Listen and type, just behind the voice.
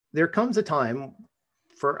There comes a time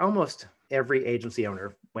for almost every agency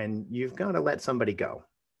owner when you've got to let somebody go.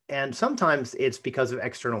 And sometimes it's because of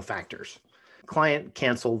external factors. Client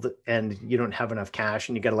canceled and you don't have enough cash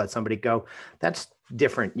and you got to let somebody go. That's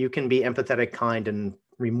different. You can be empathetic, kind, and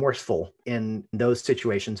remorseful in those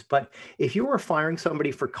situations. But if you are firing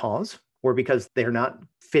somebody for cause or because they're not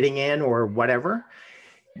fitting in or whatever,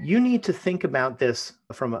 you need to think about this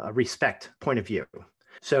from a respect point of view.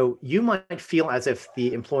 So you might feel as if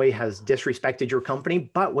the employee has disrespected your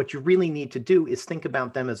company, but what you really need to do is think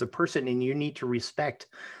about them as a person, and you need to respect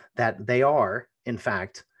that they are, in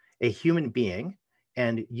fact, a human being,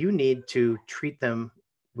 and you need to treat them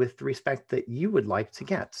with the respect that you would like to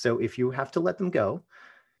get. So if you have to let them go,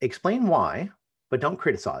 explain why, but don't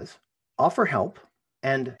criticize, offer help,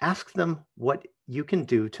 and ask them what you can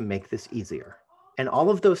do to make this easier. And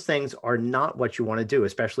all of those things are not what you want to do,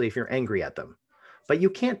 especially if you're angry at them. But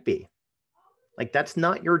you can't be. Like, that's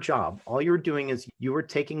not your job. All you're doing is you are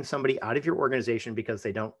taking somebody out of your organization because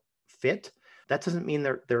they don't fit. That doesn't mean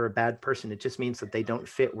they're a bad person. It just means that they don't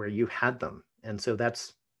fit where you had them. And so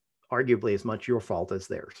that's arguably as much your fault as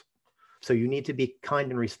theirs. So you need to be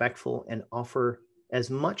kind and respectful and offer as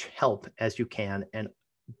much help as you can and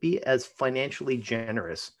be as financially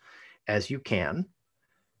generous as you can,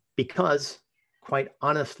 because quite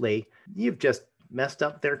honestly, you've just messed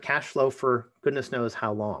up their cash flow for goodness knows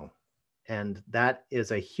how long. And that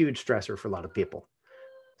is a huge stressor for a lot of people.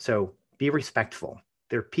 So be respectful.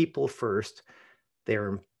 They're people first.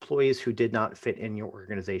 They're employees who did not fit in your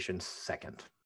organization second.